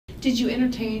Did you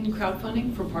entertain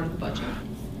crowdfunding for part of the budget?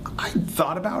 I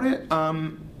thought about it.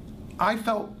 I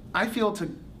feel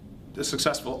to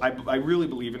successful, I really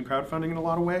believe in crowdfunding in a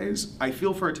lot of ways. I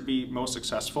feel for it to be most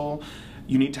successful,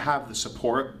 you need to have the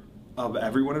support of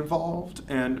everyone involved.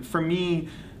 And for me,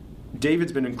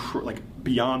 David's been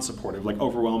beyond supportive, like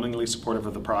overwhelmingly supportive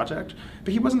of the project.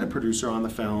 But he wasn't a producer on the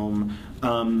film.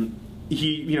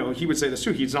 He would say this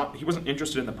too. He wasn't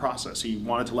interested in the process. He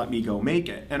wanted to let me go make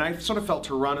it. And I sort of felt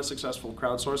to run a successful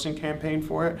crowdsourcing campaign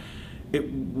for it, it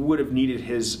would have needed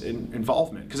his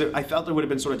involvement, because I felt it would have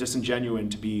been sort of disingenuous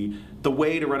to be, the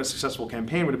way to run a successful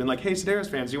campaign would have been like, hey, Sedaris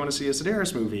fans, do you want to see a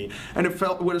Sedaris movie? And it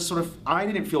would have sort of, I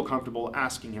didn't feel comfortable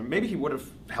asking him. Maybe he would have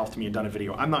helped me and done a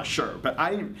video, I'm not sure, but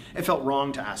it felt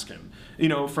wrong to ask him,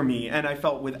 for me, and I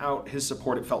felt without his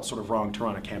support it felt sort of wrong to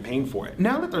run a campaign for it.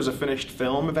 Now that there's a finished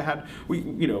film, if it had,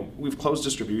 we've closed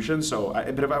distribution,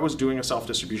 but if I was doing a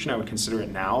self-distribution, I would consider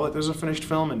it now that there's a finished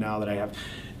film, and now that I have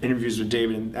interviews with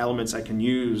David and elements I can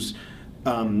use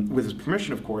with his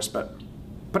permission, of course, but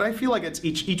I feel like it's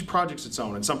each project's its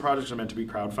own, and some projects are meant to be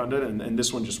crowdfunded, and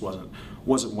this one just wasn't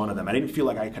one of them. I didn't feel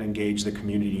like I could engage the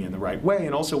community in the right way,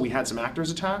 and also we had some actors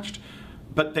attached,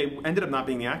 but they ended up not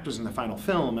being the actors in the final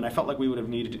film, and I felt like we would have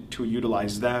needed to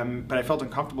utilize them, but I felt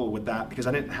uncomfortable with that because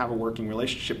I didn't have a working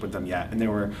relationship with them yet, and they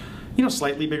were,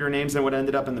 slightly bigger names than what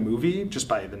ended up in the movie, just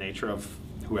by the nature of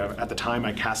whoever, at the time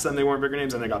I cast them, they weren't bigger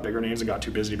names, and they got bigger names and got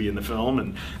too busy to be in the film,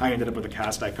 and I ended up with a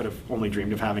cast I could have only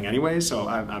dreamed of having anyway, so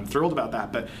I'm thrilled about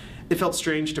that, but it felt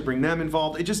strange to bring them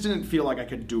involved. It just didn't feel like I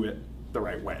could do it the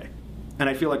right way. And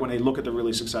I feel like when I look at the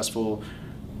really successful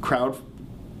crowd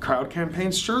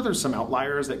campaigns, sure, there's some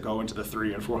outliers that go into the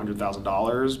 $300,000 and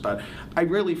 $400,000, but I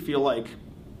really feel like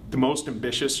the most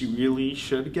ambitious you really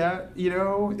should get,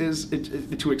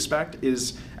 to expect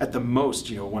is at the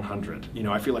most, 100.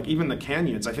 I feel like even the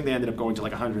Canyons, I think they ended up going to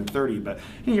like 130, but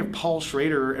you have Paul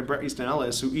Schrader and Bret Easton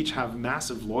Ellis, who each have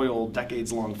massive, loyal,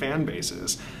 decades-long fan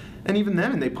bases. And even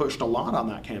then, they pushed a lot on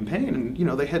that campaign,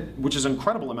 and they hit, which is an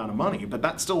incredible amount of money, but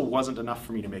that still wasn't enough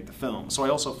for me to make the film. So I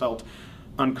also felt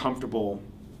uncomfortable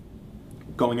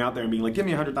going out there and being like, give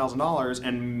me $100,000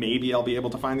 and maybe I'll be able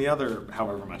to find the other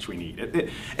however much we need.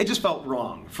 It just felt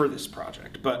wrong for this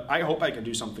project, but I hope I can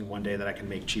do something one day that I can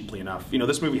make cheaply enough.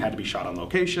 This movie had to be shot on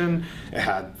location, it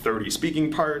had 30 speaking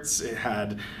parts, it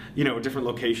had, a different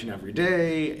location every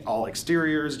day, all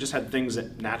exteriors, it just had things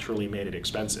that naturally made it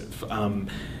expensive.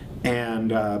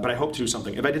 But I hope to do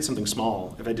something. If I did something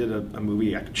small, if I did a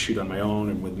movie I could shoot on my own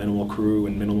and with minimal crew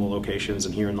and minimal locations,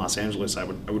 and here in Los Angeles, I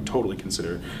would totally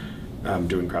consider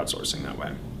doing crowdsourcing that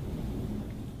way.